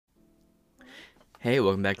Hey,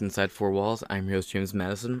 welcome back to Inside Four Walls. I'm your host, James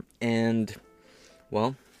Madison, and,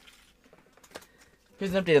 well,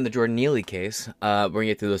 here's an update on the Jordan Neely case. We're going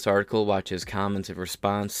to get through this article, watch his comments and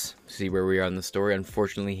response, see where we are in the story.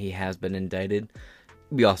 Unfortunately, he has been indicted.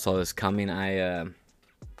 We all saw this coming. Anyway,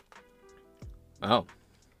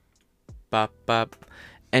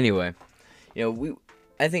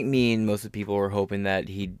 I think me and most of the people were hoping that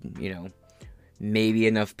he'd, maybe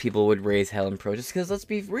enough people would raise hell and protest, because let's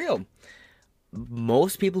be real.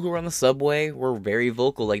 Most people who were on the subway were very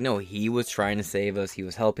vocal. Like, no, he was trying to save us. He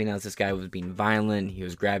was helping us. This guy was being violent. He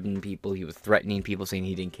was grabbing people. He was threatening people, saying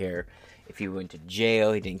he didn't care if he went to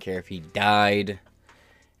jail. He didn't care if he died.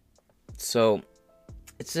 So,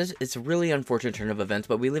 it's a really unfortunate turn of events.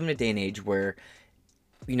 But we live in a day and age where,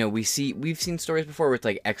 we've seen stories before where it's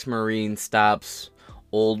like ex-Marine stops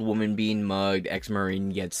old woman being mugged.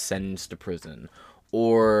 Ex-Marine gets sentenced to prison.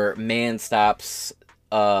 Or man stops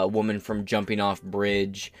a woman from jumping off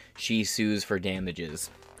bridge, she sues for damages.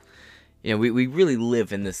 We really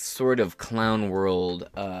live in this sort of clown world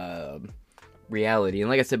reality. And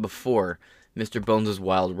like I said before, Mr. Bones'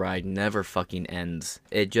 wild ride never fucking ends.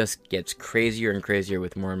 It just gets crazier and crazier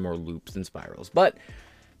with more and more loops and spirals. But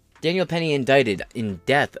Daniel Penny indicted in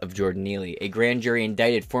death of Jordan Neely. A grand jury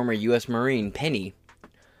indicted former U.S. Marine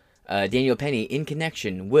Daniel Penny in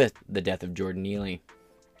connection with the death of Jordan Neely.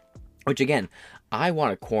 Which, again, I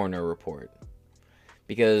want a coroner report,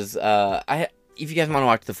 because if you guys want to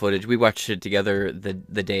watch the footage, we watched it together the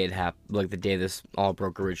day it happened, like the day this all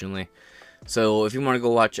broke originally. So if you want to go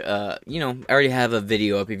watch, I already have a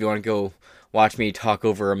video up. If you want to go watch me talk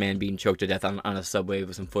over a man being choked to death on a subway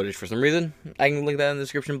with some footage for some reason, I can link that in the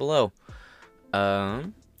description below.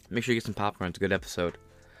 Make sure you get some popcorn. It's a good episode.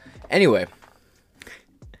 Anyway,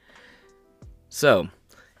 so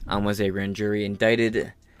on Wednesday, a grand jury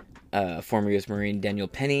indicted former U.S. Marine Daniel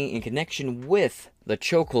Penny in connection with the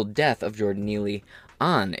chokehold death of Jordan Neely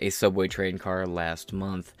on a subway train car last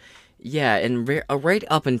month. Yeah, and right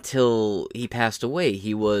up until he passed away,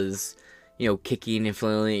 he was, kicking and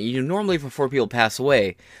flailing. Normally before people pass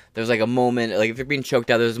away, there's like a moment, like if they're being choked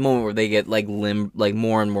out, there's a moment where they get like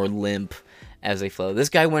more and more limp as they flow. This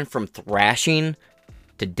guy went from thrashing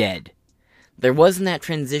to dead. There wasn't that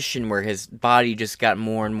transition where his body just got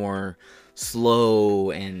more and more slow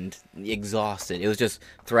and exhausted. It was just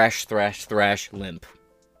thrash, thrash, thrash, limp.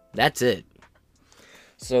 That's it.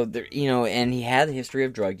 So, and he had a history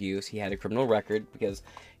of drug use. He had a criminal record because,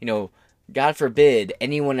 God forbid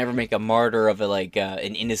anyone ever make a martyr of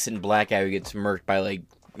an innocent black guy who gets murked by,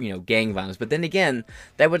 gang violence. But then again,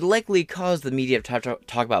 that would likely cause the media to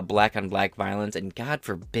talk about black on black violence, and God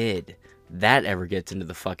forbid that ever gets into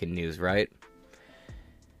the fucking news, right?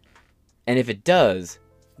 And if it does,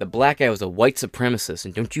 the black guy was a white supremacist,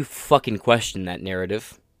 and don't you fucking question that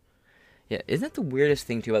narrative. Yeah, isn't that the weirdest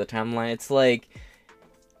thing, too, about the timeline? It's like,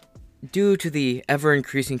 due to the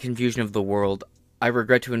ever-increasing confusion of the world, I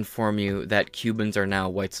regret to inform you that Cubans are now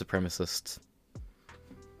white supremacists.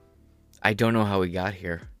 I don't know how we got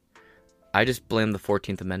here. I just blame the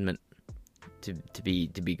 14th Amendment, to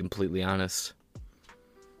be completely honest.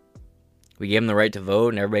 We gave them the right to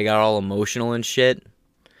vote, and everybody got all emotional and shit.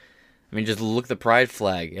 I mean, just look at the pride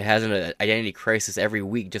flag. It has an identity crisis every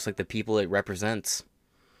week, just like the people it represents.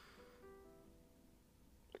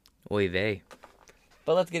 Oy vey.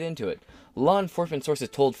 But let's get into it. Law enforcement sources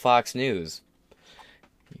told Fox News.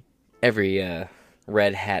 Every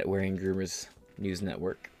red hat wearing groomer's news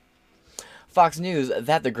network. Fox News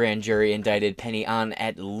that the grand jury indicted Penny on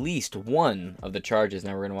at least one of the charges.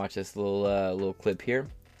 Now we're going to watch this little clip here.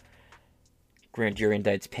 Grand jury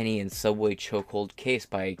indicts Penny in subway chokehold case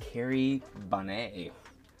by Carrie Bonnet.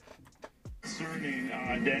 Concerning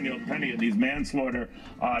Daniel Penny and these manslaughter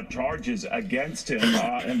charges against him,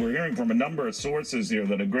 and we're hearing from a number of sources here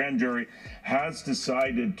that a grand jury has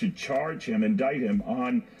decided to charge him, indict him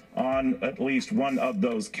on at least one of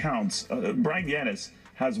those counts. Brian Yanis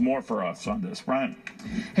has more for us on this. Brian.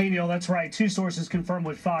 Hey, Neil, that's right. Two sources confirmed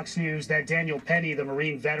with Fox News that Daniel Penny, the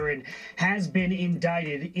Marine veteran, has been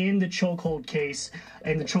indicted in the chokehold case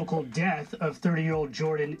and the chokehold death of 30-year-old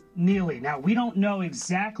Jordan Neely. Now, we don't know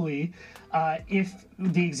exactly if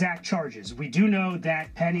the exact charges. We do know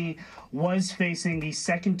that Penny was facing the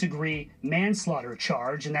second-degree manslaughter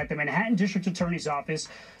charge and that the Manhattan District Attorney's Office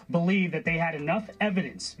believed that they had enough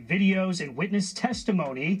evidence, videos, and witness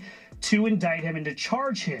testimony to indict him and to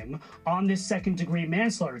charge him on this second-degree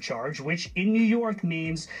manslaughter charge, which in New York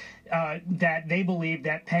means that they believe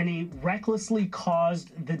that Penny recklessly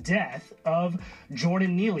caused the death of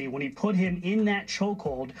Jordan Neely when he put him in that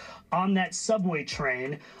chokehold on that subway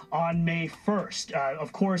train on May 1st.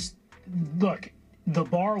 Of course, look, the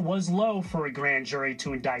bar was low for a grand jury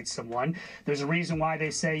to indict someone. There's a reason why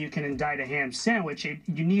they say you can indict a ham sandwich.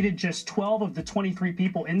 You needed just 12 of the 23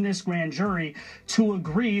 people in this grand jury to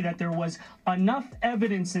agree that there was enough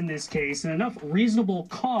evidence in this case and enough reasonable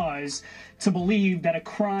cause to believe that a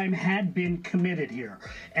crime had been committed here.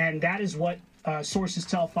 And that is what sources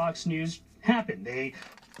tell Fox News happened. They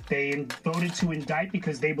voted to indict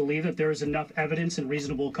because they believe that there is enough evidence and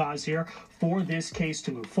reasonable cause here for this case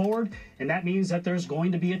to move forward, and that means that there's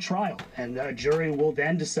going to be a trial, and a jury will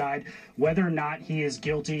then decide whether or not he is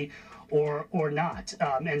guilty or not.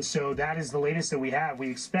 And so that is the latest that we have. We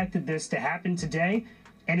expected this to happen today,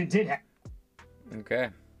 and it did happen. Okay.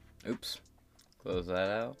 Oops. Close that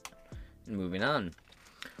out. And moving on.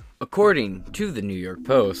 According to the New York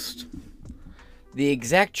Post, the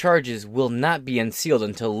exact charges will not be unsealed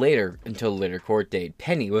until later court date.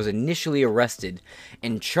 Penny was initially arrested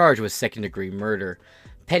and charged with second-degree murder.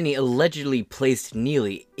 Penny allegedly placed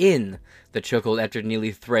Neely in the chokehold after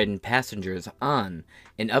Neely threatened passengers on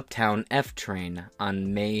an Uptown F train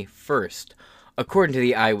on May 1st. According to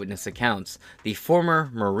the eyewitness accounts, the former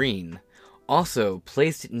Marine also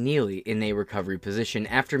placed Neely in a recovery position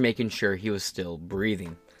after making sure he was still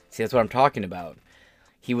breathing. See, that's what I'm talking about.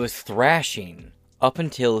 He was thrashing up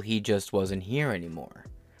until he just wasn't here anymore.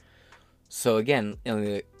 So again,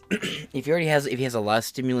 if he has a lot of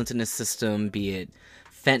stimulants in his system, be it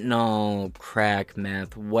fentanyl, crack,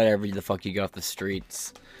 meth, whatever the fuck you get off the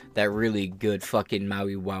streets, that really good fucking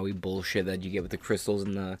Maui Wowie bullshit that you get with the crystals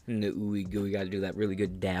and the ooey gooey, gotta do that really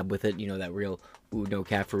good dab with it, that real ooh no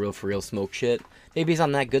cap for real smoke shit. Maybe he's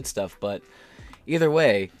on that good stuff, but either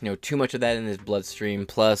way, too much of that in his bloodstream,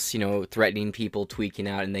 plus, threatening people, tweaking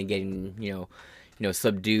out, and then getting,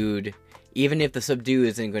 subdued. Even if the subdue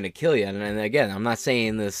isn't going to kill you, and again, I'm not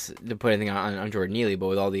saying this to put anything on Jordan Neely, but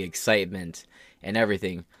with all the excitement and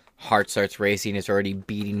everything, heart starts racing, it's already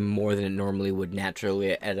beating more than it normally would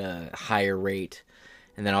naturally at a higher rate,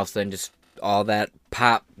 and then all of a sudden just all that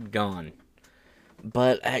pop gone.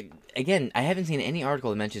 But again, I haven't seen any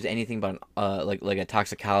article that mentions anything about like a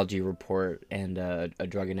toxicology report and a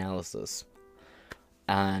drug analysis.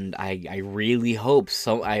 And I really hope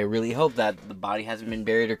so. I really hope that the body hasn't been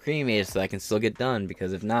buried or cremated, so that can still get done.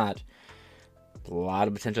 Because if not, a lot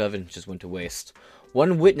of potential evidence just went to waste.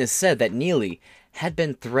 One witness said that Neely had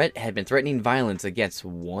been threatening violence against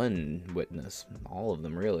one witness. All of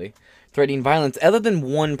them, really, threatening violence other than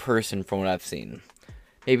one person, from what I've seen.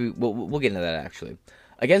 Maybe we'll get into that actually.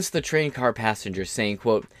 Against the train car passenger, saying,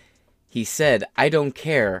 quote, he said, "I don't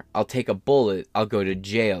care. I'll take a bullet. I'll go to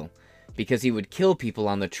jail." Because he would kill people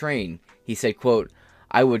on the train. He said, quote,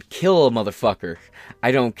 "I would kill a motherfucker.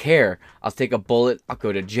 I don't care. I'll take a bullet. I'll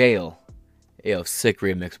go to jail." Yo, sick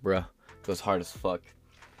remix, bruh. Goes hard as fuck.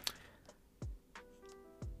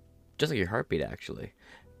 Just like your heartbeat, actually.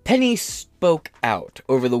 Penny spoke out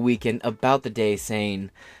over the weekend about the day,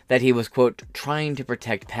 saying that he was, quote, trying to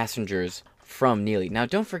protect passengers from Neely. Now,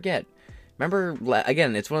 don't forget. Remember,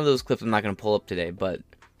 again, it's one of those clips I'm not going to pull up today, but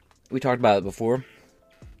we talked about it before.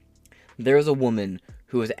 There was a woman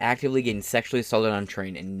who was actively getting sexually assaulted on a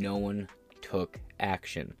train, and no one took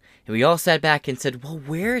action. And we all sat back and said, well,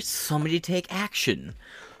 where's somebody to take action?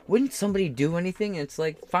 Wouldn't somebody do anything? And it's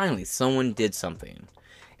like, finally, someone did something.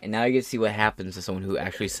 And now you get to see what happens to someone who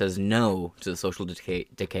actually says no to the social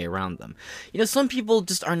decay around them. Some people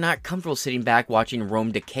just are not comfortable sitting back watching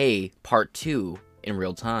Rome Decay Part 2 in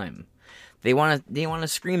real time. They want to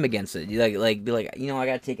scream against it. Be like, I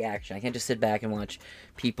gotta take action. I can't just sit back and watch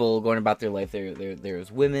people going about their life.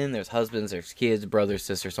 There's women, there's husbands, there's kids, brothers,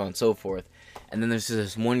 sisters, so on and so forth. And then there's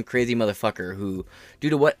this one crazy motherfucker who, due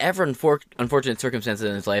to whatever unfortunate circumstances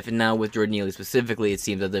in his life, and now with Jordan Neely specifically, it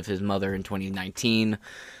seems as if his mother in 2019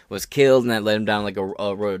 was killed, and that led him down like a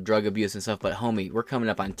road of drug abuse and stuff. But homie, we're coming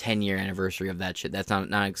up on 10-year anniversary of that shit. That's not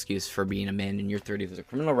an excuse for being a man in your 30s with a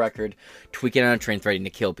criminal record, tweaking on a train, threatening to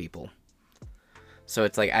kill people. So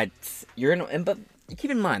it's like, but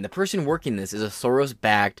keep in mind, the person working this is a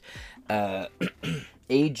Soros-backed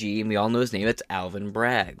AG, and we all know his name. It's Alvin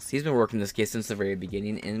Braggs. He's been working this case since the very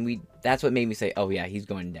beginning, and that's what made me say, oh yeah, he's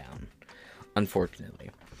going down.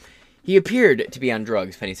 Unfortunately. He appeared to be on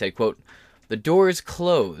drugs, Penny said, quote, "The doors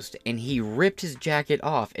closed, and he ripped his jacket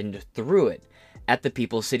off and threw it at the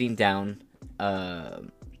people sitting down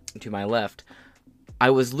to my left.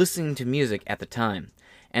 I was listening to music at the time.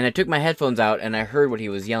 And I took my headphones out and I heard what he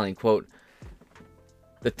was yelling, quote,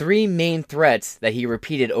 the three main threats that he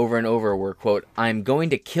repeated over and over were, quote, I'm going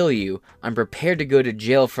to kill you, I'm prepared to go to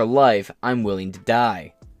jail for life, I'm willing to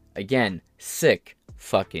die. Again, sick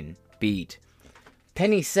fucking beat.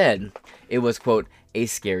 Penny said it was, quote, a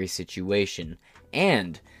scary situation,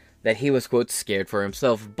 and that he was, quote, scared for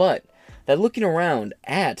himself, but that looking around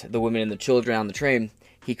at the women and the children on the train,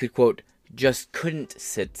 he could, quote, just couldn't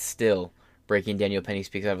sit still. Breaking Daniel Penny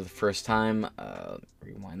speaks out for the first time.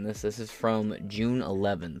 Rewind this. This is from June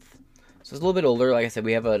 11th. So it's a little bit older. Like I said,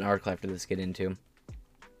 we have an article after this to get into.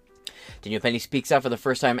 Daniel Penny speaks out for the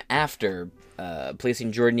first time after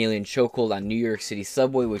placing Jordan Neely in chokehold on New York City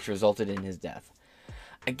subway, which resulted in his death.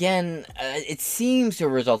 Again, it seems to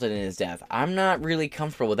have resulted in his death. I'm not really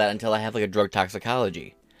comfortable with that until I have like a drug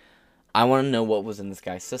toxicology. I want to know what was in this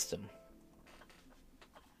guy's system.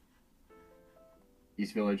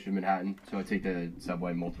 East Village in Manhattan, so I take the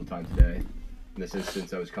subway multiple times a day. In this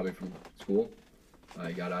instance, I was coming from school.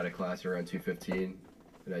 I got out of class around 2:15,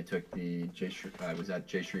 and I took the I was at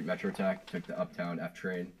J Street Metro Tech, took the Uptown F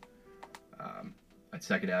train. At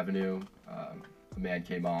 2nd Avenue, a man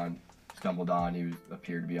came on, stumbled on. He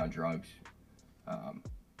appeared to be on drugs.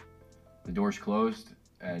 The doors closed,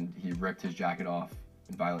 and he ripped his jacket off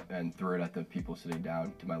and threw it at the people sitting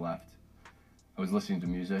down to my left. I was listening to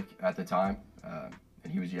music at the time,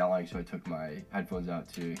 and he was yelling, so I took my headphones out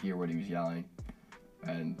to hear what he was yelling.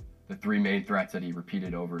 And the three main threats that he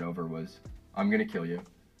repeated over and over was, I'm gonna kill you,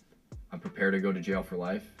 I'm prepared to go to jail for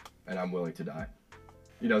life, and I'm willing to die.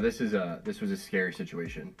 You know, this was a scary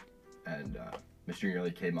situation, and Mr.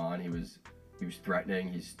 Neely came on. He was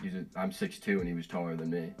threatening. I'm 6'2", and he was taller than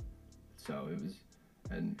me, so it was.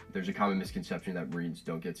 And there's a common misconception that Marines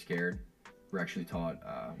don't get scared. We're actually taught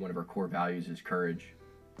one of our core values is courage,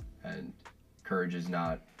 and courage is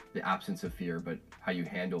not the absence of fear, but how you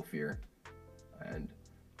handle fear. And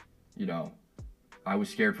you know, I was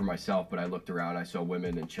scared for myself, but I looked around, I saw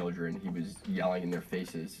women and children. He was yelling in their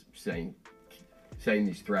faces, saying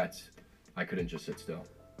these threats. I couldn't just sit still.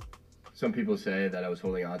 Some people say that I was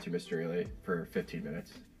holding on to Mr. Neely for 15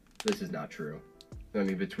 minutes. This is not true. I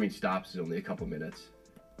mean, between stops is only a couple minutes.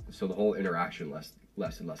 So the whole interaction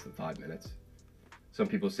lasted less than 5 minutes. Some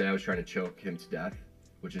people say I was trying to choke him to death,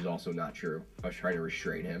 which is also not true. I was trying to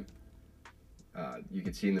restrain him. You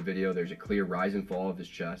can see in the video there's a clear rise and fall of his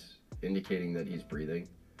chest, indicating that he's breathing.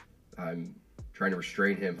 I'm trying to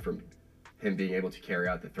restrain him from him being able to carry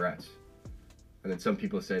out the threats. And then some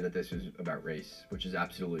people say that this is about race, which is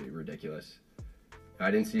absolutely ridiculous. I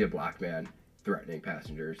didn't see a black man threatening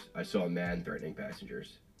passengers. I saw a man threatening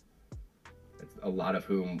passengers, a lot of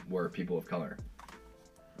whom were people of color.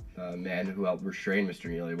 A man who helped restrain Mr.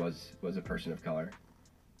 Neely was a person of color.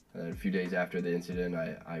 And a few days after the incident,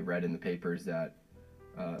 I read in the papers that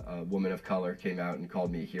a woman of color came out and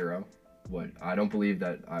called me a hero. I don't believe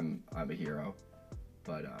that I'm a hero,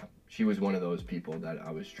 but she was one of those people that I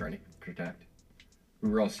was trying to protect. We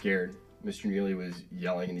were all scared. Mr. Neely was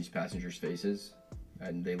yelling in these passengers' faces,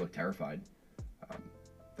 and they looked terrified.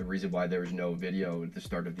 The reason why there was no video at the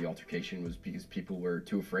start of the altercation was because people were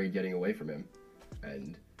too afraid getting away from him,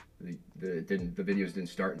 and the videos didn't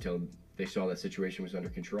start until they saw that situation was under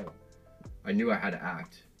control. I knew I had to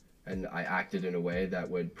act, and I acted in a way that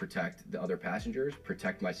would protect the other passengers,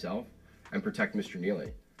 protect myself, and protect Mr.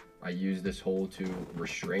 Neely. I used this hold to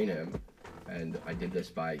restrain him, and I did this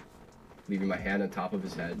by leaving my hand on top of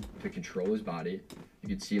his head to control his body. You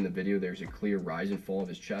can see in the video there's a clear rise and fall of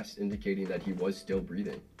his chest, indicating that he was still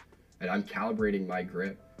breathing. And I'm calibrating my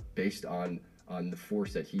grip based on the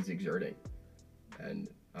force that he's exerting. And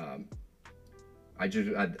I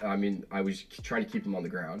was trying to keep him on the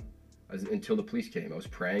ground until the police came. I was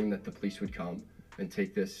praying that the police would come and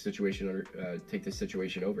take this situation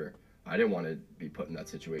over. I didn't want to be put in that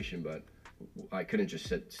situation, but I couldn't just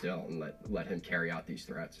sit still and let him carry out these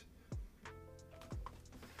threats.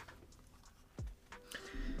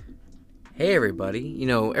 Hey everybody, you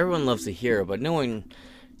know, everyone loves a hero, but no one,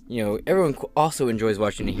 you know, everyone also enjoys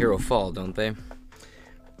watching a hero fall, don't they?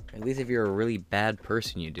 At least if you're a really bad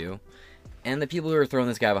person, you do. And the people who are throwing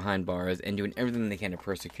this guy behind bars and doing everything they can to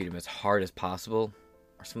persecute him as hard as possible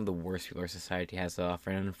are some of the worst people our society has to offer.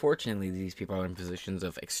 And unfortunately, these people are in positions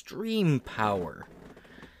of extreme power.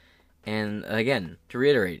 And again, to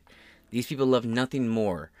reiterate, these people love nothing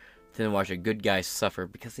more than watch a good guy suffer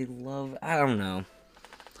because they love, I don't know.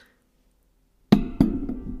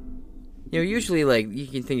 You know, usually, like, you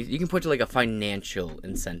can put to, like, a financial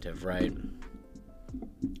incentive, right?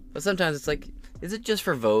 But sometimes it's like, is it just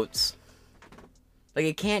for votes? Like,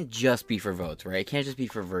 it can't just be for votes, right? It can't just be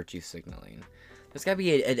for virtue signaling. There's gotta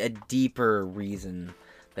be a deeper reason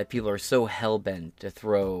that people are so hell-bent to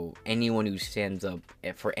throw anyone who stands up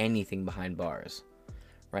for anything behind bars,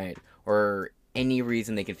 right? Or any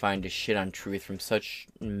reason they can find to shit on truth from such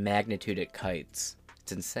magnitude it kites.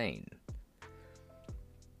 It's insane.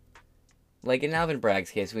 Like in Alvin Bragg's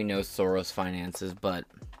case, we know Soros finances, but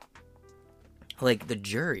like, the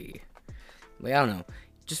jury. Like, I don't know.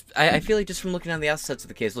 I feel like just from looking on the outside of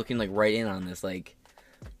the case, looking, like, right in on this, like,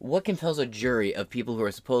 what compels a jury of people who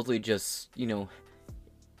are supposedly just, you know,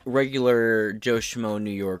 regular Joe Schmo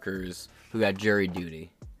New Yorkers who got jury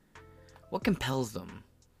duty? What compels them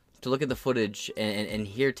to look at the footage and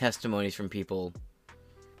hear testimonies from people?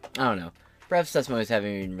 I don't know. Perhaps testimonies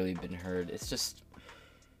haven't even really been heard. It's just...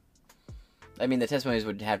 I mean, the testimonies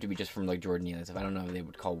would have to be just from, like, Jordan Neely and stuff. I don't know if they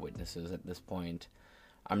would call witnesses at this point.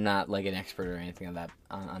 I'm not, like, an expert or anything on that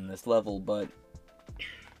on this level, but...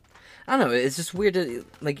 I don't know, it's just weird to...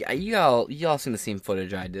 Like, you all seen the same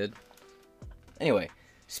footage I did. Anyway,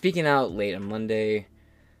 speaking out late on Monday,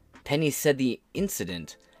 Penny said the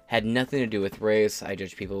incident had nothing to do with race. I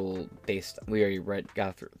judge people based... We already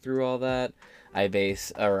got through all that. I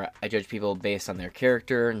judge people based on their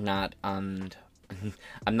character, not on...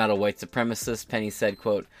 I'm not a white supremacist, Penny said,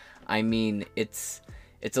 quote, I mean, it's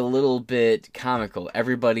a little bit comical.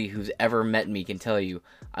 Everybody who's ever met me can tell you,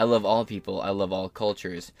 I love all people, I love all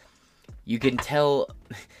cultures. You can tell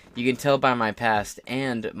by my past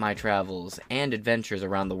and my travels and adventures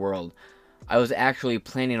around the world. I was actually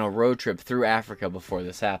planning a road trip through Africa before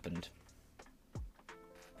this happened.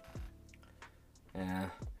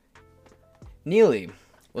 Neely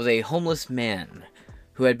was a homeless man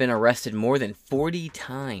who had been arrested more than 40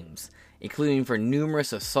 times, including for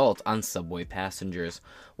numerous assaults on subway passengers.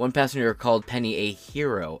 One passenger called Penny a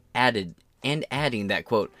hero, adding that,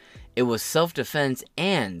 quote, it was self-defense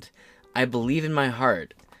and I believe in my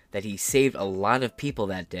heart that he saved a lot of people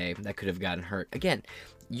that day that could have gotten hurt. Again,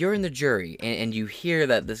 you're in the jury, and you hear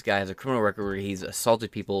that this guy has a criminal record where he's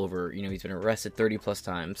assaulted people over, he's been arrested 30 plus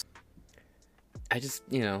times. I'm just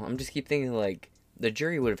keep thinking, like, the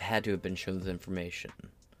jury would have had to have been shown this information.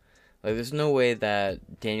 Like, there's no way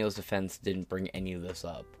that Daniel's defense didn't bring any of this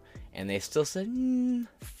up. And they still said,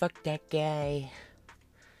 fuck that guy.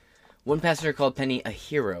 One passenger called Penny a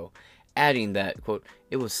hero, adding that, quote,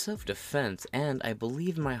 it was self-defense, and I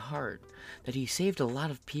believe in my heart that he saved a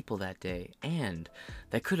lot of people that day, and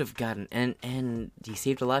that could have gotten, and he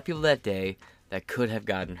saved a lot of people that day that could have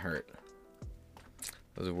gotten hurt.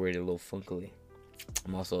 I was worded a little funkily.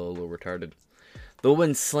 I'm also a little retarded. The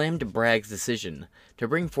woman slammed Bragg's decision to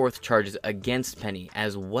bring forth charges against Penny,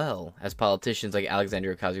 as well as politicians like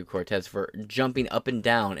Alexandria Ocasio-Cortez for jumping up and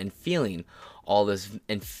down and feeling all this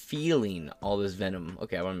venom.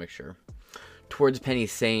 Okay, I want to make sure. Towards Penny,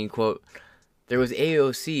 saying, quote, there was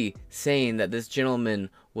AOC saying that this gentleman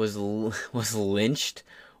was lynched.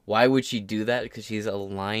 Why would she do that? Because she's a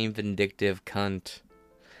lying, vindictive cunt.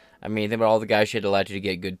 I mean, think about all the guys she had allowed you to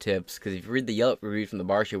get good tips. Because if you read the Yelp review from the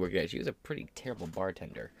bar she worked at, she was a pretty terrible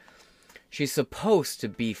bartender. She's supposed to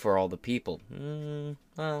be for all the people.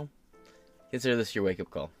 Well, consider this your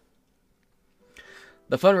wake-up call.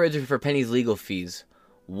 The fundraiser for Penny's legal fees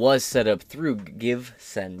was set up through Give,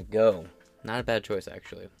 Send, Go. Not a bad choice,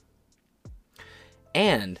 actually.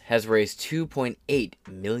 And has raised $2.8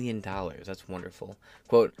 million. That's wonderful.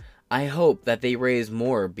 Quote, I hope that they raise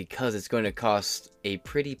more because it's going to cost a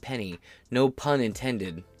pretty penny, no pun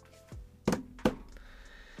intended,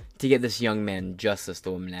 to get this young man justice,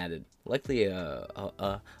 the woman added. Likely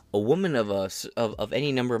a woman of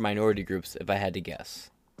any number of minority groups, if I had to guess,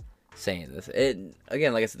 saying this.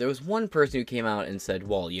 Again, like I said, there was one person who came out and said,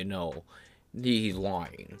 well, he's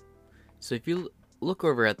lying. So if you look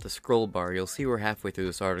over at the scroll bar, you'll see we're halfway through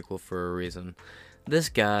this article for a reason. This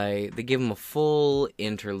guy, they give him a full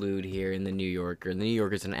interlude here in the New Yorker, and the New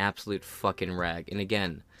Yorker's an absolute fucking rag. And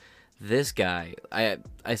again, this guy,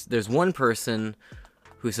 there's one person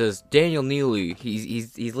who says, Daniel Neely,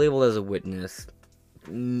 he's labeled as a witness.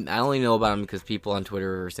 I only know about him because people on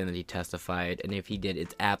Twitter are saying that he testified, and if he did,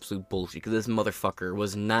 it's absolute bullshit, because this motherfucker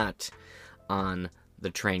was not on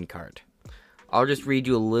the train cart. I'll just read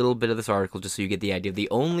you a little bit of this article just so you get the idea. The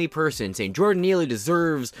only person saying Jordan Neely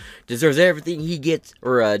deserves everything he gets,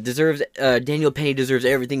 or Daniel Penny deserves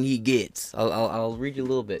everything he gets. I'll read you a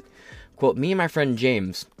little bit. Quote, me and my friend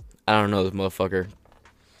James, I don't know this motherfucker.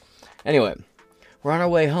 Anyway, we're on our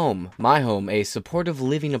way home. My home, a supportive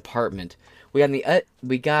living apartment.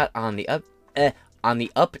 We got on the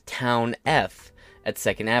Uptown F at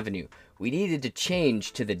 2nd Avenue. We needed to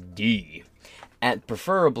change to the D at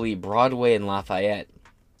preferably Broadway and Lafayette.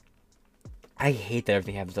 I hate that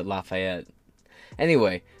everything happens at Lafayette.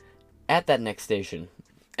 Anyway, at that next station.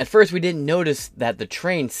 At first we didn't notice that the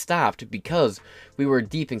train stopped because we were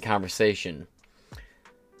deep in conversation.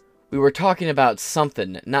 We were talking about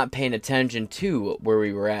something, not paying attention to where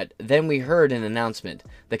we were at. Then we heard an announcement.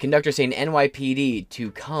 The conductor saying NYPD to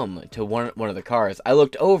come to one of the cars. I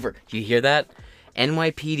looked over. Do you hear that?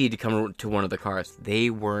 NYPD to come to one of the cars. They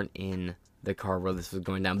weren't in the car where this was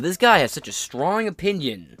going down. But this guy has such a strong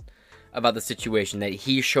opinion about the situation that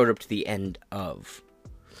he showed up to the end of.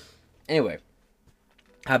 Anyway,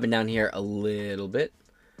 hopping down here a little bit.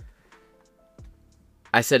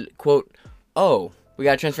 I said, quote, "Oh, we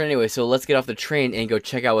got transferred anyway, so let's get off the train and go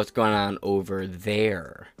check out what's going on over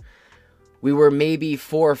there." We were maybe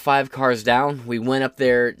 4 or 5 cars down. We went up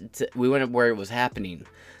there. We went up where it was happening.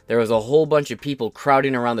 There was a whole bunch of people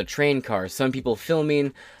crowding around the train cars. Some people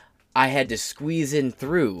filming. I had to squeeze in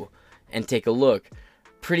through and take a look.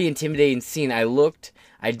 Pretty intimidating scene. I looked.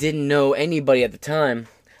 I didn't know anybody at the time.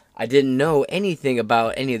 I didn't know anything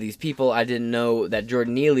about any of these people. I didn't know that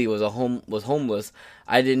Jordan Neely was homeless.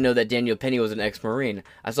 I didn't know that Daniel Penny was an ex-Marine.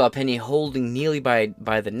 I saw Penny holding Neely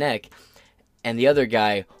by the neck, and the other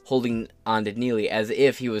guy holding on to Neely as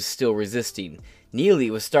if he was still resisting.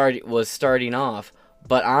 Neely was starting off,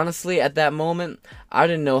 but honestly, at that moment, I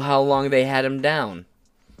didn't know how long they had him down.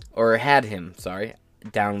 Or had him, sorry.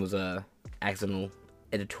 Down was a accidental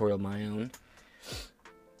editorial of my own.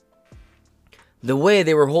 The way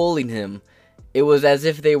they were holding him, it was as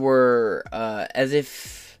if they were, as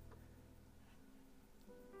if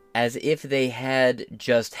they had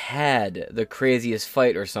just had the craziest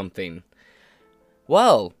fight or something.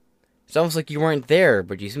 Well, it's almost like you weren't there,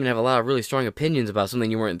 but you seem to have a lot of really strong opinions about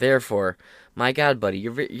something you weren't there for. My God, buddy,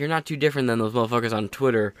 you're not too different than those motherfuckers on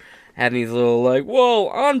Twitter having these little, like, well,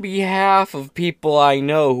 on behalf of people I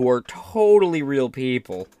know who are totally real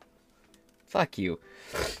people. Fuck you.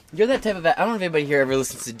 You're that type of... I don't know if anybody here ever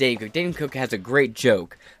listens to Dane Cook. Dane Cook has a great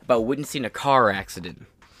joke about witnessing a car accident.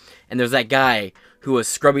 And there's that guy who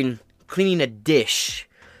was cleaning a dish.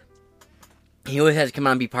 He always has to come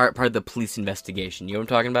out and be part of the police investigation. You know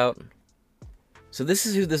what I'm talking about? So this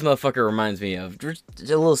is who this motherfucker reminds me of. Just a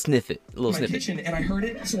little snippet. Kitchen, and I heard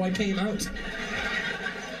it, so I came out.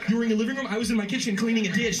 You were in the living room? I was in my kitchen cleaning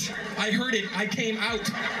a dish. I heard it. I came out.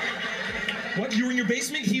 What? You were in your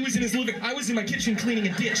basement? He was in his living. I was in my kitchen cleaning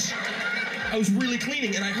a dish. I was really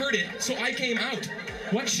cleaning, and I heard it, so I came out.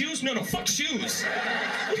 What, shoes? No, fuck shoes.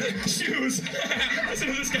 Shoes. Listen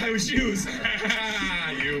to this guy with shoes.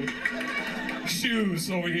 You.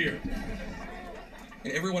 Shoes over here.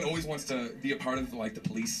 And everyone always wants to be a part of, like, the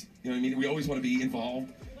police. You know what I mean? We always want to be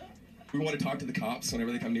involved. We want to talk to the cops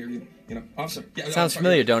whenever they come near you. You know, officer. Yeah, sounds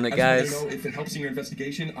familiar, don't it, guys? I just want to know if it helps in your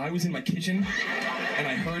investigation. I was in my kitchen, and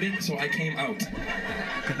I heard it, so I came out.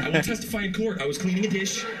 I will testify in court. I was cleaning a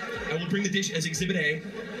dish. I will bring the dish as Exhibit A.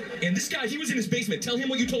 And this guy, he was in his basement. Tell him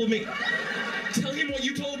what you told me. Tell him what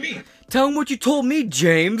you told me. Tell him what you told me,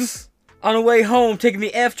 James. On the way home, taking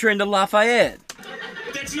the F train to Lafayette.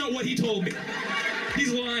 That's not what he told me.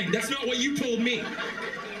 He's lying. That's not what you told me.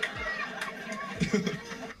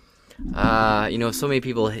 So many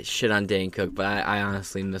people shit on Dane Cook, but I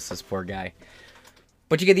honestly miss this poor guy.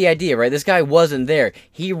 But you get the idea, right? This guy wasn't there.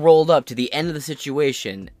 He rolled up to the end of the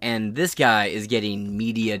situation, and this guy is getting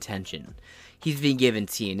media attention. He's being given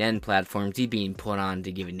CNN platforms. He's being put on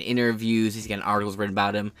to giving interviews. He's getting articles written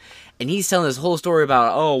about him. And he's telling this whole story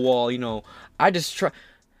about,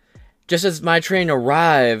 just as my train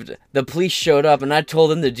arrived, the police showed up, and I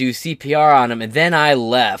told them to do CPR on him, and then I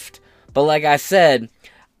left. But like I said,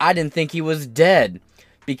 I didn't think he was dead,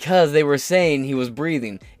 because they were saying he was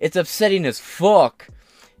breathing. It's upsetting as fuck.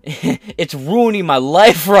 It's ruining my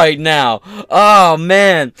life right now. Oh,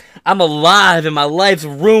 man. I'm alive, and my life's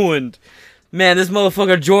ruined. Man, this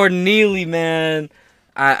motherfucker Jordan Neely, man.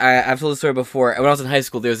 I've told this story before. When I was in high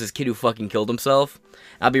school, there was this kid who fucking killed himself.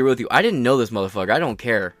 I'll be real with you. I didn't know this motherfucker. I don't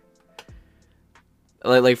care.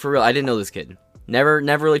 Like for real, I didn't know this kid. Never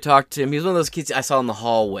really talked to him. He was one of those kids I saw in the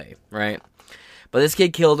hallway, right? But this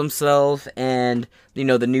kid killed himself, and, the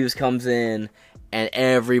news comes in, and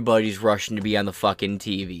everybody's rushing to be on the fucking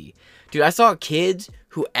TV. Dude, I saw kids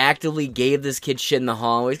who actively gave this kid shit in the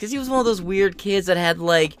hallways, because he was one of those weird kids that had,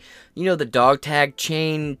 the dog tag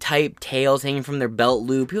chain type tails hanging from their belt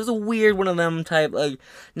loop. He was a weird one of them type,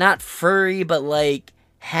 not furry, but,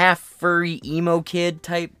 half furry emo kid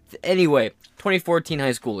type. Anyway, 2014 high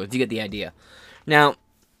schoolers, you get the idea. Now,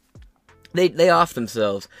 They off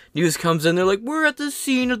themselves. News comes in, they're like, we're at the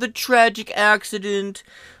scene of the tragic accident.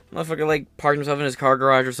 Motherfucker, parked himself in his car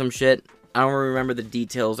garage or some shit. I don't remember the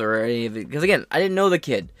details or any of it. Because, again, I didn't know the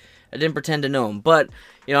kid. I didn't pretend to know him. But,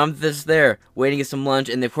 I'm just there, waiting to get some lunch.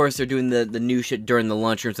 And, of course, they're doing the new shit during the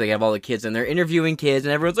lunchroom. So they have all the kids. And they're interviewing kids.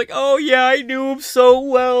 And everyone's like, oh, yeah, I knew him so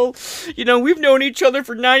well. We've known each other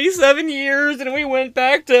for 97 years. And we went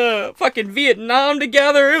back to fucking Vietnam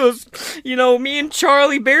together. It was, me and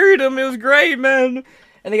Charlie buried him. It was great, man.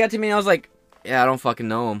 And they got to me and I was like, yeah, I don't fucking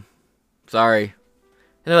know him. Sorry.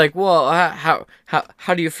 And they're like, well,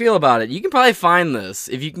 how do you feel about it? You can probably find this.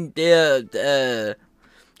 If you can, you can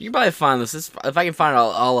probably find this. If I can find it,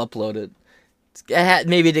 I'll upload it.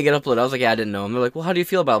 Maybe it did get uploaded. I was like, yeah, I didn't know. And they're like, well, how do you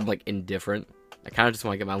feel about it? I'm like, indifferent. I kind of just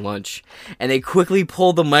want to get my lunch. And they quickly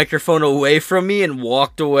pulled the microphone away from me and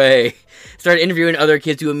walked away. Started interviewing other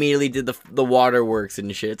kids who immediately did the waterworks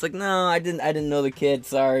and shit. It's like, no, I didn't know the kid.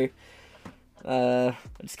 Sorry. I'm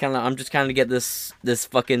just kind of get this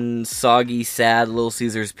fucking soggy, sad Little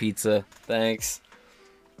Caesars pizza. Thanks.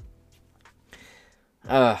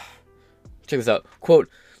 Check this out. Quote,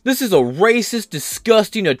 "This is a racist,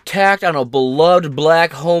 disgusting attack on a beloved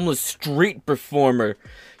black homeless street performer.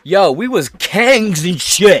 Yo, we was kangs and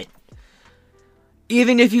shit.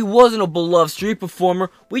 Even if he wasn't a beloved street performer,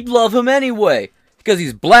 we'd love him anyway. Because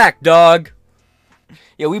he's black, dog.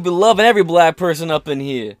 Yeah, we be loving every black person up in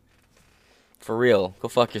here. For real. Go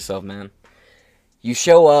fuck yourself, man. You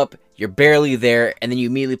show up, you're barely there, and then you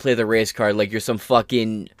immediately play the race card like you're some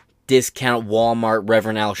fucking discount Walmart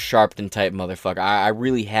Reverend Al Sharpton type motherfucker. I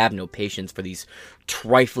really have no patience for these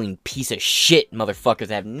trifling piece of shit motherfuckers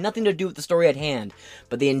that have nothing to do with the story at hand,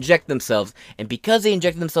 but they inject themselves, and because they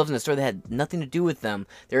injected themselves in a story that had nothing to do with them,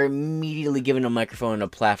 they're immediately given a microphone and a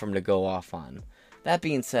platform to go off on. That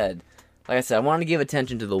being said, like I said, I want to give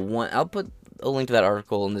attention to the one. I'll put a link to that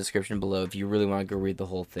article in the description below if you really want to go read the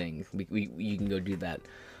whole thing. You can go do that.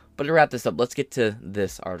 But to wrap this up, let's get to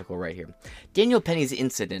this article right here. Daniel Penny's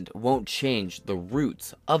incident won't change the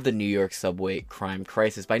roots of the New York subway crime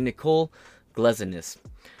crisis, by Nicole Glezinis,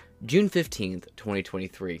 June 15th,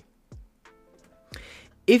 2023.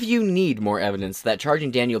 If you need more evidence that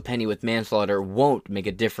charging Daniel Penny with manslaughter won't make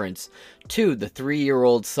a difference to the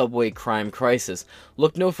 3-year-old subway crime crisis,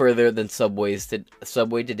 look no further than Subway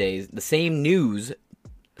Today's the same news.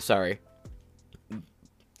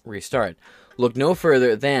 Look no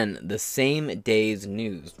further than the same day's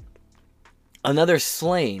news. Another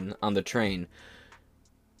slain on the train,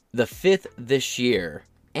 the 5th this year,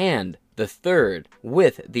 and the 3rd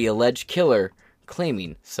with the alleged killer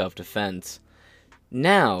claiming self-defense.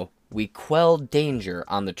 Now, we quell danger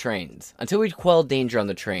on the trains. Until we quell danger on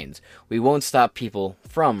the trains, we won't stop people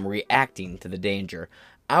from reacting to the danger.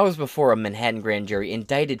 Hours before a Manhattan grand jury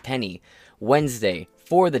indicted Penny Wednesday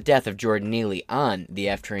for the death of Jordan Neely on the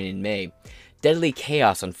F train in May, deadly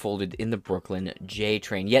chaos unfolded in the Brooklyn J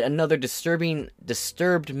train. Yet another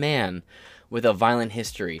disturbed man with a violent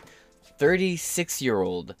history.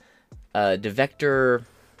 36-year-old Devector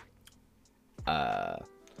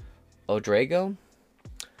Odrago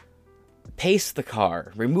paced the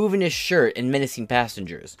car, removing his shirt and menacing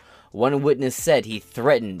passengers. One witness said he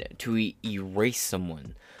threatened to erase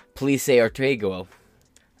someone. Police say Ortego,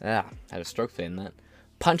 had a stroke saying that,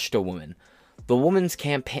 punched a woman. The woman's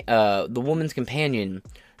companion,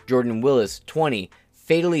 Jordan Willis, 20,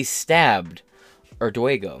 fatally stabbed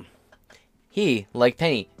Ortego. He, like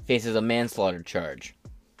Penny, faces a manslaughter charge.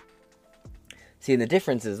 See, and the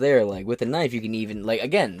difference is there, like, with a knife, you can even, like,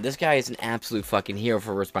 again, this guy is an absolute fucking hero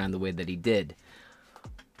for responding the way that he did.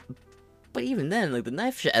 But even then, like, the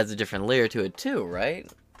knife adds a different layer to it, too,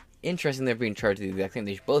 right? Interesting they're being charged with the exact thing.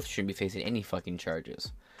 They both shouldn't be facing any fucking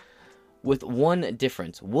charges. With one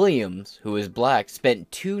difference, Williams, who is black,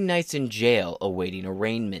 spent 2 nights in jail awaiting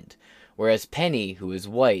arraignment, whereas Penny, who is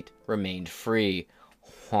white, remained free.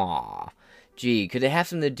 Gee, could it have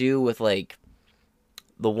something to do with, like,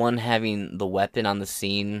 the one having the weapon on the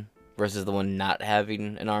scene versus the one not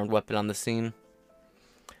having an armed weapon on the scene?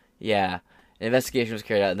 Yeah, an investigation was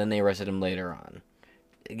carried out, and then they arrested him later on.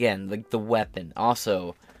 Again, like, the weapon.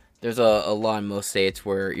 Also, there's a law in most states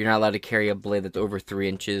where you're not allowed to carry a blade that's over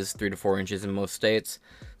 3 to 4 inches in most states.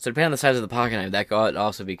 So depending on the size of the pocket knife, that could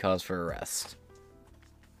also be cause for arrest.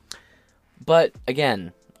 But,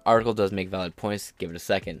 again, article does make valid points. Give it a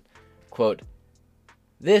second. Quote,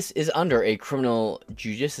 "This is under a criminal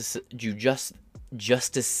justice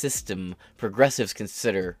system progressives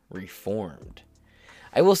consider reformed."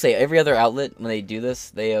 I will say, every other outlet, when they do this,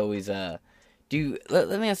 they always, let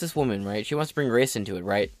me ask this woman, right? She wants to bring race into it,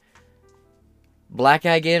 right? Black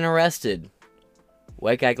guy getting arrested.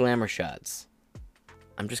 White guy glamour shots.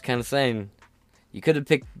 I'm just kind of saying, you could have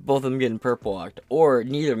picked both of them getting perp walked, or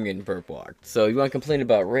neither of them getting perp walked. So you want to complain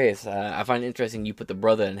about race, I find it interesting you put the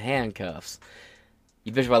brother in handcuffs.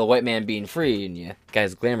 You bitch about the white man being free, and you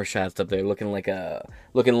guys glamour shots up there looking like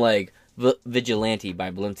Vigilante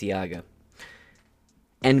by Balenciaga.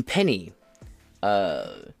 And Penny,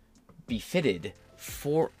 benefited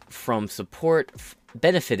from support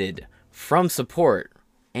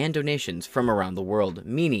and donations from around the world,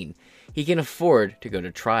 meaning he can afford to go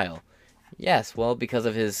to trial. Yes, well, because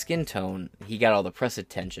of his skin tone, he got all the press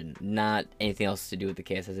attention. Not anything else to do with the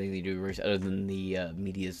case has anything to do with race other than the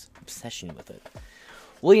media's obsession with it.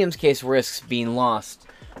 Williams' case risks being lost,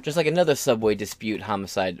 just like another subway dispute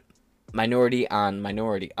homicide, minority on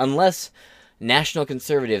minority, unless national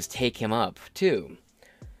conservatives take him up, too.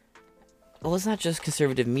 Well, it's not just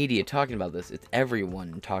conservative media talking about this, it's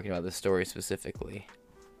everyone talking about this story specifically.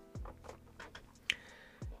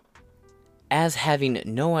 As having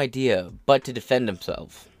no idea but to defend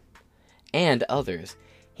himself and others,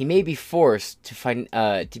 he may be forced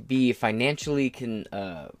to be financially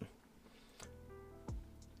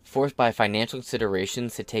forced by financial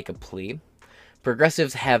considerations to take a plea.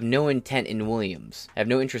 Progressives have no interest in Williams,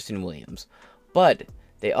 but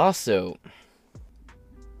they also...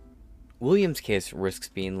 Williams' case risks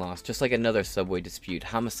being lost, just like another subway dispute,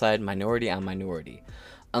 homicide, minority on minority,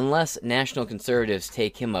 unless national conservatives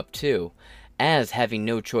take him up too, as having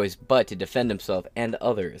no choice but to defend himself and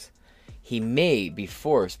others. He may be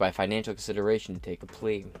forced by financial consideration to take a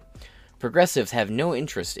plea. Progressives have no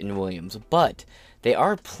interest in Williams, but they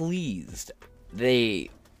are pleased.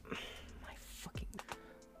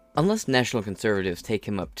 Unless national conservatives take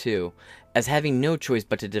him up too, as having no choice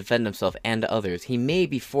but to defend himself and others, he may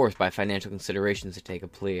be forced by financial considerations to take a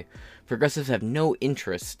plea. Progressives have no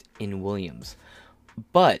interest in Williams,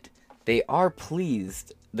 but they are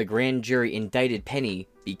pleased the grand jury indicted Penny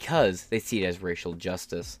because they see it as racial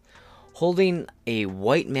justice, holding a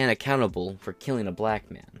white man accountable for killing a black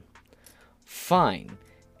man. Fine,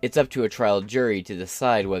 it's up to a trial jury to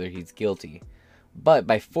decide whether he's guilty, but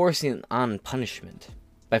by focusing on punishment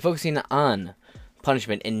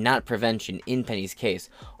and not prevention in Penny's case,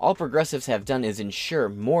 all progressives have done is ensure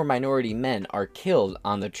more minority men are killed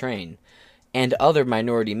on the train, and other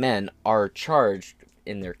minority men are charged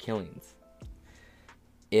in their killings.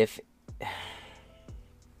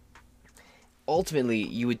 Ultimately,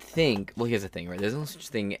 you would think, well, here's the thing, right? There's no such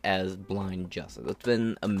thing as blind justice. It's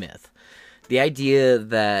been a myth. The idea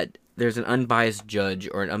that there's an unbiased judge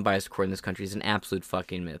or an unbiased court in this country is an absolute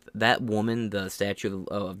fucking myth. That woman, the statue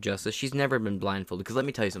of justice, she's never been blindfolded. Because let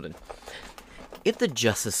me tell you something. If the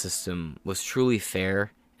justice system was truly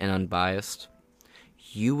fair and unbiased,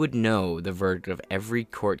 you would know the verdict of every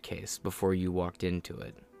court case before you walked into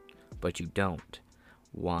it. But you don't.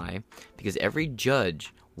 Why? Because every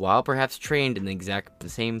judge, while perhaps trained in the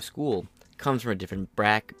same school, comes from a different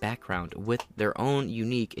background with their own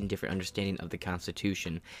unique and different understanding of the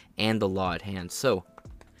Constitution and the law at hand. So,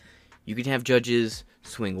 you can have judges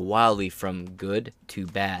swing wildly from good to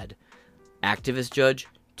bad, activist judge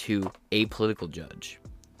to apolitical judge.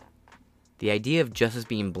 The idea of justice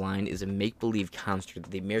being blind is a make-believe construct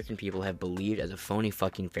that the American people have believed as a phony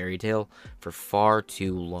fucking fairy tale for far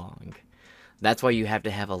too long. That's why you have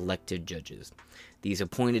to have elected judges. These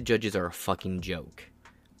appointed judges are a fucking joke.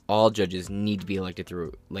 All judges need to be elected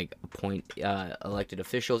through, elected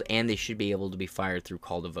officials, and they should be able to be fired through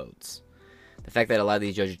call to votes. The fact that a lot of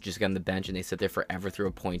these judges just get on the bench and they sit there forever through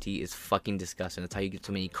appointee is fucking disgusting. That's how you get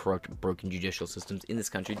so many corrupt, broken judicial systems in this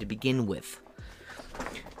country to begin with.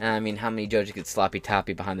 I mean, how many judges get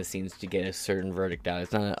sloppy-toppy behind the scenes to get a certain verdict out?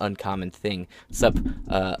 It's not an uncommon thing. What's up,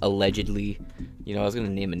 allegedly? I was going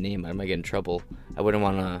to name a name. I might get in trouble. I wouldn't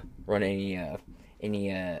want to run any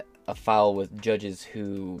afoul with judges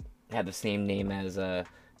who have the same name as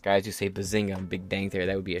guys who say Bazinga on Big Bang Theory.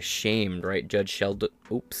 That would be ashamed, right? Judge Sheldon.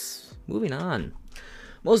 Oops. Moving on.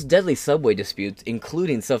 Most deadly subway disputes,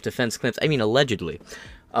 including self-defense claims, allegedly,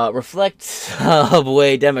 reflect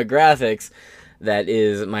subway demographics that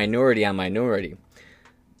is minority on minority.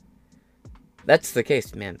 That's the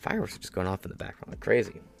case. Man, fireworks are just going off in the background like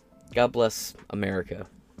crazy. God bless America.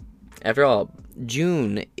 After all,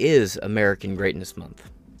 June is American Greatness Month.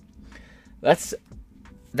 That's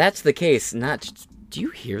the case, not... Do you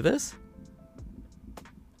hear this?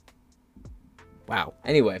 Wow.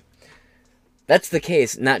 Anyway, that's the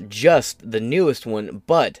case, not just the newest one,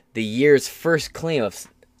 but the year's first claim of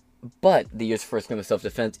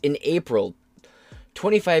self-defense. In April,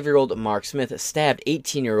 25-year-old Mark Smith stabbed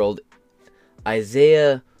 18-year-old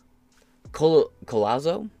Isaiah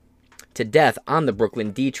Colazo to death on the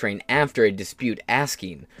Brooklyn D train after a dispute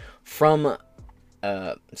arising from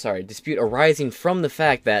the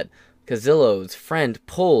fact that Cazillo's friend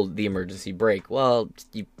pulled the emergency brake. Well,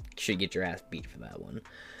 you should get your ass beat for that one.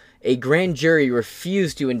 A grand jury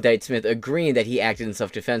refused to indict Smith, agreeing that he acted in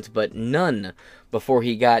self-defense, but none before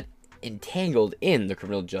he got entangled in the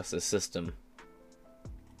criminal justice system.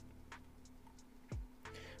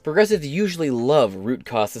 Progressives usually love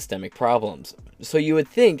root-cause systemic problems, so you would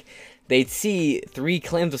think they'd see 3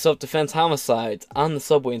 claims of self-defense homicides on the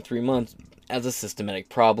subway in 3 months as a systematic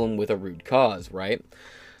problem with a root cause, right?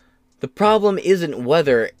 The problem isn't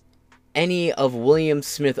whether any of William,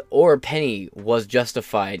 Smith, or Penny was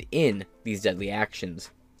justified in these deadly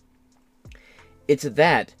actions. It's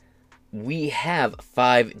that we have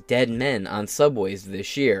 5 dead men on subways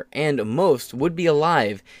this year, and most would be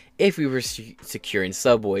alive if we were securing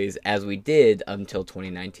subways as we did until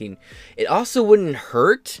 2019. It also wouldn't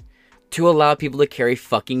hurt to allow people to carry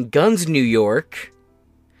fucking guns in New York.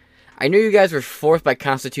 I know you guys were forced by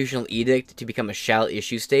constitutional edict to become a shall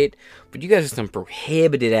issue state, but you guys are some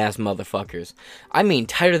prohibited ass motherfuckers. I mean,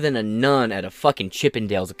 tighter than a nun at a fucking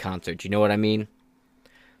Chippendales concert, you know what I mean?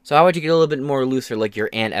 So how about you get a little bit more looser like your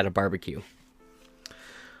aunt at a barbecue?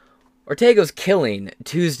 Ortega's killing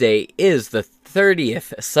Tuesday is the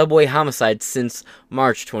 30th subway homicide since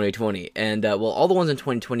March 2020, and all the ones in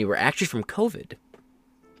 2020 were actually from COVID.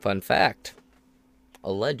 Fun fact.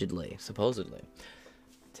 Allegedly, supposedly.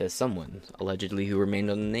 To someone, allegedly, who remained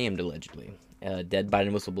unnamed, allegedly. Dead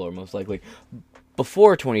Biden whistleblower, most likely.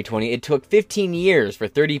 Before 2020, it took 15 years for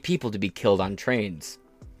 30 people to be killed on trains.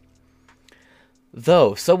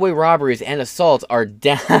 Though subway robberies and assaults are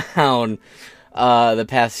down the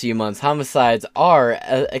past few months, homicides are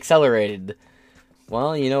accelerated.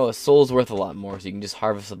 Well, you know, a soul's worth a lot more, so you can just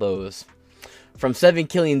harvest those. From 7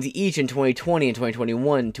 killings each in 2020 and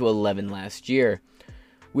 2021 to 11 last year.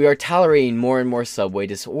 We are tolerating more and more subway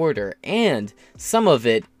disorder, and some of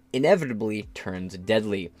it inevitably turns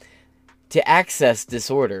deadly. To access this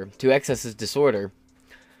disorder,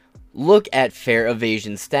 look at fare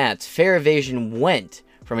evasion stats. Fare evasion went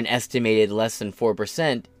from an estimated less than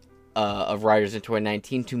 4% of riders in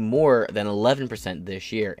 2019 to more than 11%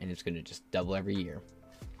 this year, and it's going to just double every year.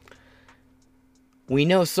 We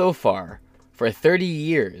know so far, for 30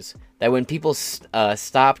 years, that when people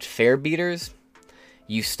stopped fare beaters,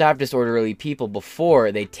 you stop disorderly people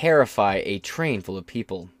before they terrify a train full of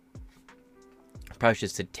people. I probably should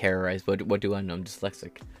have said terrorize, but what do I know? I'm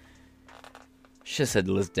dyslexic. Should have said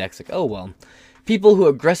dyslexic. Oh well. People who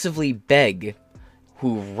aggressively beg,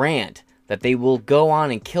 who rant that they will go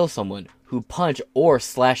on and kill someone, who punch or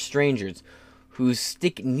slash strangers, who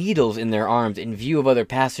stick needles in their arms in view of other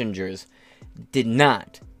passengers, did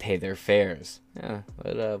not pay their fares. Yeah,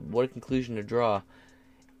 but what a conclusion to draw.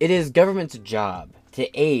 It is government's job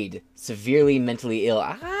to aid severely mentally ill.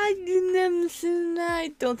 I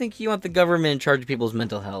don't think you want the government in charge of people's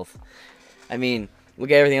mental health. I mean, look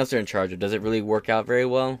at everything else they're in charge of. Does it really work out very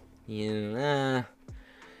well? Yeah.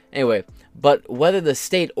 Anyway, but whether the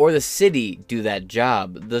state or the city do that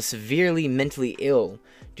job, the severely mentally ill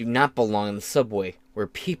do not belong in the subway where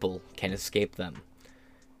people can escape them.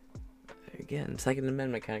 Again, Second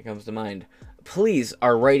Amendment kind of comes to mind. Police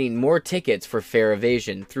are writing more tickets for fare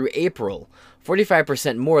evasion through April,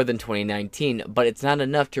 45% more than 2019, but it's not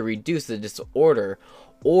enough to reduce the disorder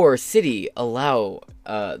or the city allowed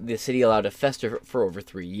to fester for over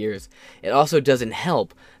 3 years. It also doesn't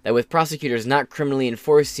help that with prosecutors not criminally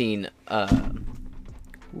enforcing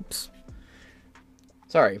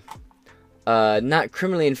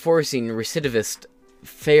recidivist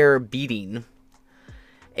fare beating,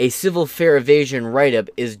 a civil fare evasion write-up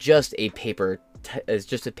is just a paper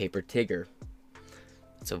tigger.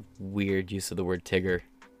 It's a weird use of the word tigger.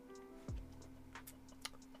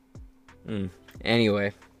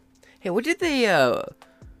 Anyway, hey, what did they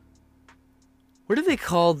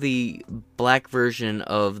call the black version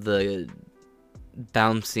of the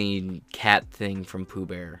bouncing cat thing from Pooh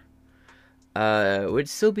Bear? Would it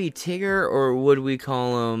still be Tigger, or would we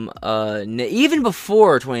call him, even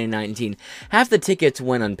before 2019, half the tickets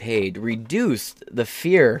went unpaid, reduced the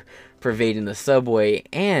fear pervading the subway,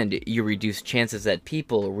 and you reduce chances that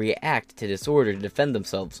people react to disorder to defend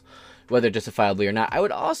themselves, whether justifiably or not. I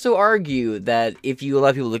would also argue that if you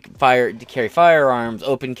allow people to carry firearms,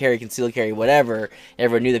 open carry, concealed carry, whatever,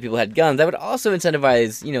 everyone knew that people had guns, that would also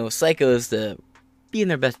incentivize, psychos to be in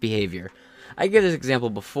their best behavior. I gave this example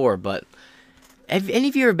before, but have any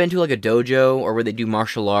of you ever been to like a dojo or where they do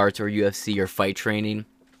martial arts or UFC or fight training?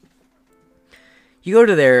 You go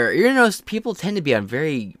to there, you're gonna notice people tend to be on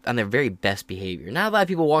their very best behavior. Not a lot of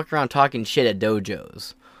people walk around talking shit at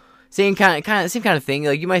dojos. Same kind of thing.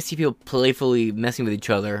 Like you might see people playfully messing with each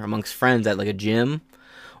other amongst friends at like a gym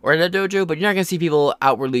or at a dojo, but you're not gonna see people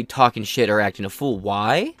outwardly talking shit or acting a fool.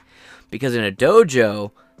 Why? Because in a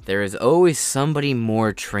dojo, there is always somebody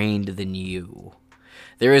more trained than you.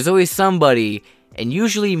 There is always somebody, and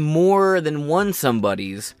usually more than one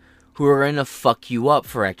somebodies, who are gonna fuck you up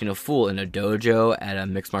for acting a fool in a dojo, at a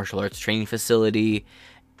mixed martial arts training facility.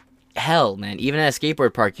 Hell, man, even at a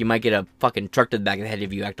skateboard park, you might get a fucking truck to the back of the head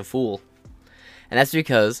if you act a fool. And that's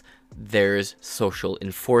because there's social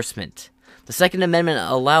enforcement. The Second Amendment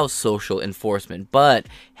allows social enforcement, but,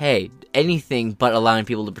 hey, anything but allowing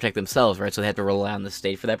people to protect themselves, right? So they have to rely on the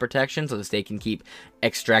state for that protection, so the state can keep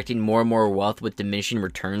extracting more and more wealth with diminishing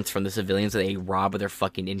returns from the civilians that they rob of their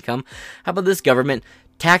fucking income. How about this government?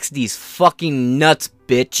 Tax these fucking nuts,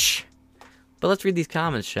 bitch. But let's read these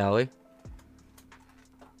comments, shall we?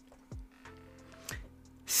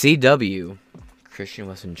 CW. Christian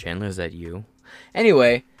Weston Chandler, is that you?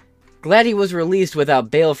 Anyway, glad he was released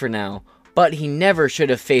without bail for now, but he never should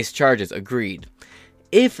have faced charges, agreed.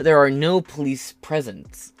 If there are no police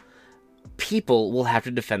presence, people will have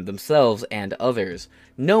to defend themselves and others.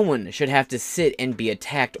 No one should have to sit and be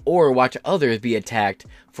attacked or watch others be attacked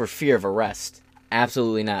for fear of arrest.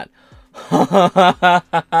 Absolutely not.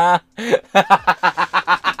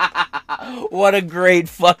 What a great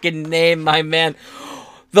fucking name, my man.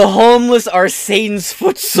 The homeless are Satan's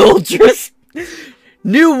foot soldiers.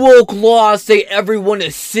 New woke laws say everyone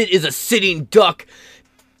is a sitting duck.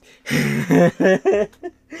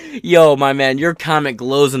 Yo, my man, your comment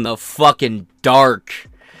glows in the fucking dark.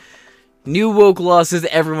 New woke law says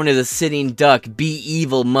everyone is a sitting duck. Be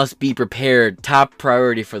evil, must be prepared. Top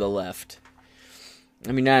priority for the left.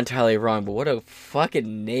 I mean, not entirely wrong, but what a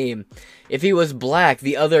fucking name. If he was black,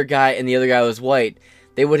 the other guy was white,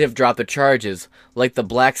 they would have dropped the charges, like the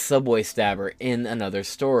black subway stabber in another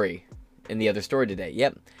story. In the other story today,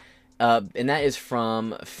 yep. And that is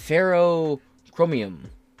from Ferrochromium.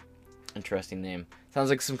 Interesting name. Sounds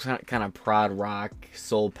like some kind of prod rock,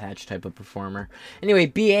 soul patch type of performer. Anyway,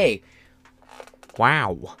 BA.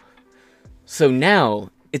 Wow. So now,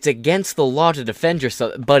 it's against the law to defend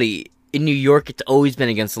yourself. Buddy, in New York, it's always been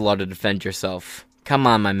against the law to defend yourself. Come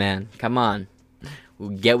on, my man. Come on. We'll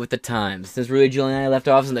get with the times. Since Rudy Giuliani left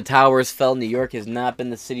office and the towers fell, New York has not been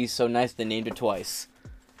the city so nice they named it twice.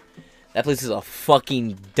 That place is a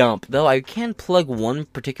fucking dump. Though I can plug one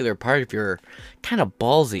particular part if you're kind of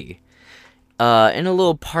ballsy. In a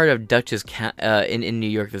little part of Dutchess County, in New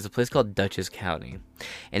York, there's a place called Dutchess County.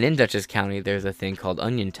 And in Dutchess County, there's a thing called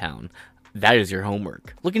Onion Town. That is your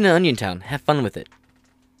homework. Look into Onion Town. Have fun with it.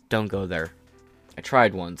 Don't go there. I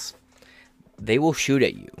tried once. They will shoot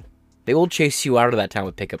at you. They will chase you out of that town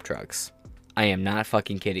with pickup trucks. I am not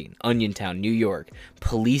fucking kidding. Onion Town, New York.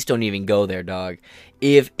 Police don't even go there, dog.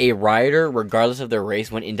 If a rioter, regardless of their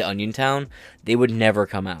race, went into Onion Town, they would never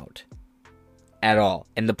come out. At all.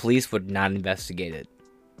 And the police would not investigate it.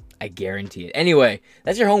 I guarantee it. Anyway,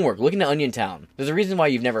 that's your homework. Look into Onion Town. There's a reason why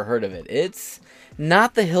you've never heard of it. It's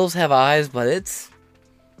not The Hills Have Eyes, but it's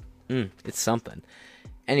something.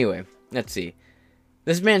 Anyway, let's see.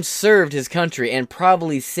 This man served his country and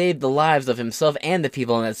probably saved the lives of himself and the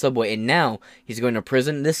people on that subway, and now he's going to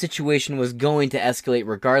prison. This situation was going to escalate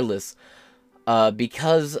regardless,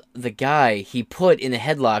 because the guy he put in the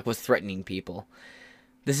headlock was threatening people.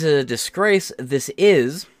 This is a disgrace. This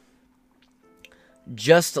is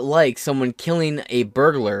just like someone killing a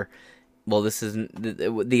burglar. Well, this isn't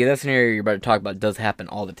the scenario you're about to talk about does happen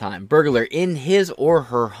all the time. Burglar in his or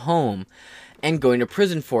her home and going to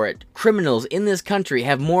prison for it. Criminals in this country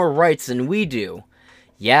have more rights than we do.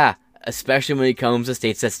 Yeah, especially when it comes to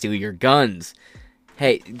states that steal your guns.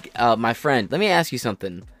 Hey, my friend, let me ask you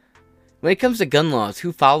something. When it comes to gun laws,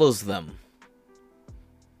 who follows them?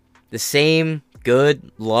 The same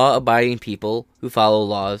good, law-abiding people who follow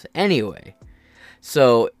laws anyway.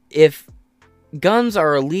 So, if guns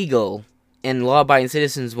are illegal and law-abiding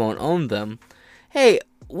citizens won't own them, hey,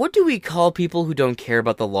 what do we call people who don't care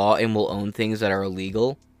about the law and will own things that are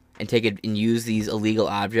illegal and take it and use these illegal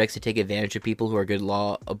objects to take advantage of people who are good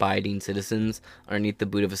law-abiding citizens underneath the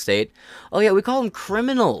boot of a state? Oh yeah, we call them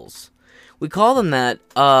criminals. We call them that,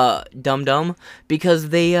 dum-dum, because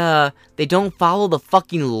they don't follow the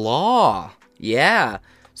fucking law. Yeah.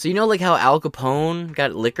 So you know like how Al Capone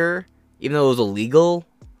got liquor, even though it was illegal?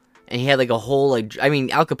 And he had like a whole, Al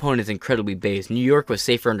Capone is incredibly based. New York was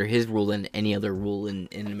safer under his rule than any other rule in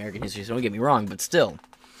American history, so don't get me wrong, but still.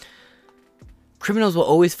 Criminals will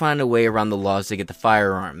always find a way around the laws to get the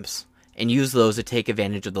firearms, and use those to take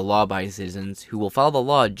advantage of the law-abiding citizens who will follow the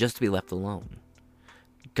law just to be left alone.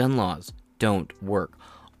 Gun laws don't work.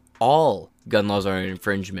 All gun laws are an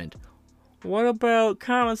infringement. What about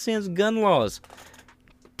common sense gun laws?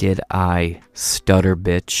 Did I stutter,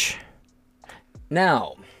 bitch?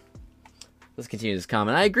 Now, let's continue this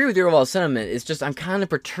comment. I agree with your overall sentiment. It's just I'm kind of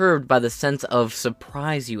perturbed by the sense of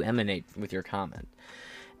surprise you emanate with your comment.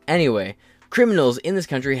 Anyway, criminals in this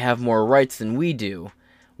country have more rights than we do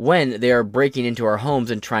when they are breaking into our homes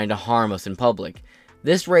and trying to harm us in public.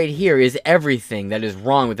 This right here is everything that is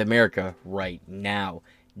wrong with America right now.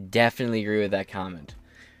 Definitely agree with that comment.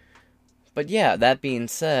 But yeah, that being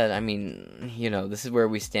said, I mean, you know, this is where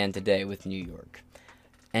we stand today with New York.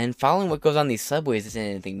 And following what goes on these subways isn't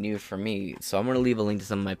anything new for me, so I'm going to leave a link to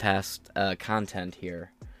some of my past content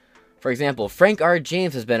here. For example, Frank R.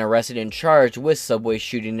 James has been arrested and charged with subway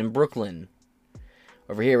shooting in Brooklyn.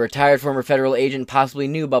 Over here, retired former federal agent possibly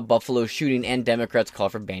knew about Buffalo shooting, and Democrats call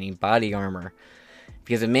for banning body armor.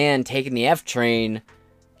 Because a man taking the F train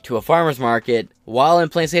to a farmer's market, while in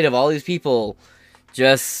plain sight of all these people,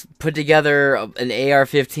 just put together an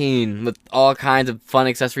AR-15 with all kinds of fun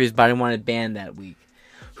accessories Biden wanted banned that week.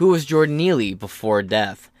 Who was Jordan Neely before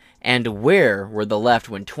death? And where were the left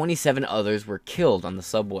when 27 others were killed on the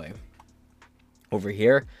subway? Over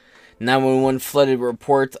here, 911 flooded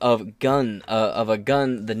reports of a gun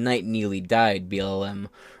the night Neely died, BLM,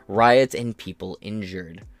 riots and people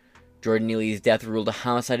injured. Jordan Neely's death ruled a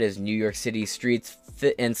homicide as New York City streets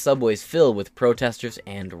and subways filled with protesters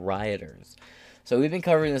and rioters. So we've been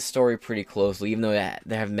covering this story pretty closely, even though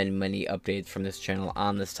there have been many updates from this channel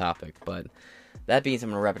on this topic. But that being said, I'm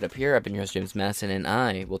going to wrap it up here. I've been your host, James Madison, and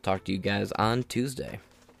I will talk to you guys on Tuesday.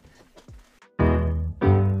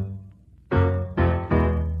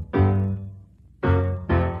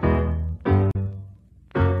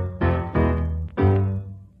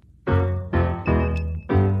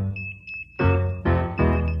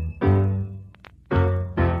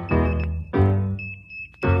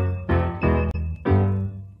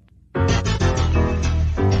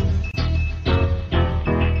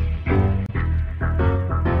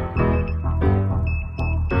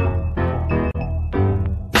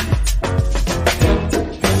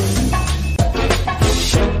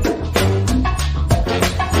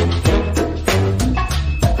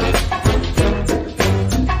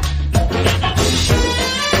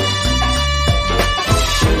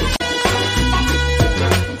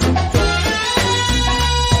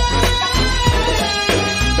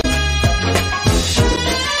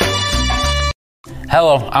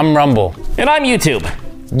 Hello, I'm Rumble. And I'm YouTube.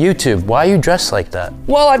 YouTube, why are you dressed like that?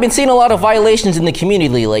 Well, I've been seeing a lot of violations in the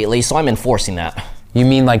community lately, so I'm enforcing that. You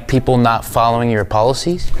mean like people not following your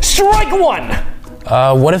policies? Strike one!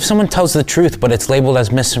 What if someone tells the truth but it's labeled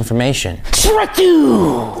as misinformation? Strike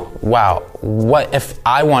two! Wow, what if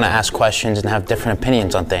I want to ask questions and have different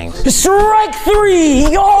opinions on things? Strike three!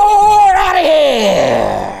 You're out of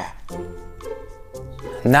here!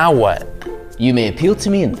 Now what? You may appeal to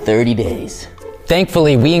me in 30 days.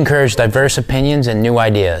 Thankfully, we encourage diverse opinions and new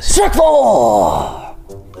ideas. Strike four!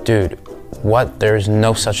 Dude, what? There's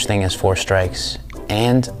no such thing as 4 strikes.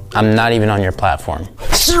 And I'm not even on your platform.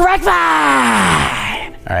 Strike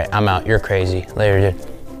five! Alright, I'm out. You're crazy. Later,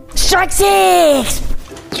 dude. Strike six!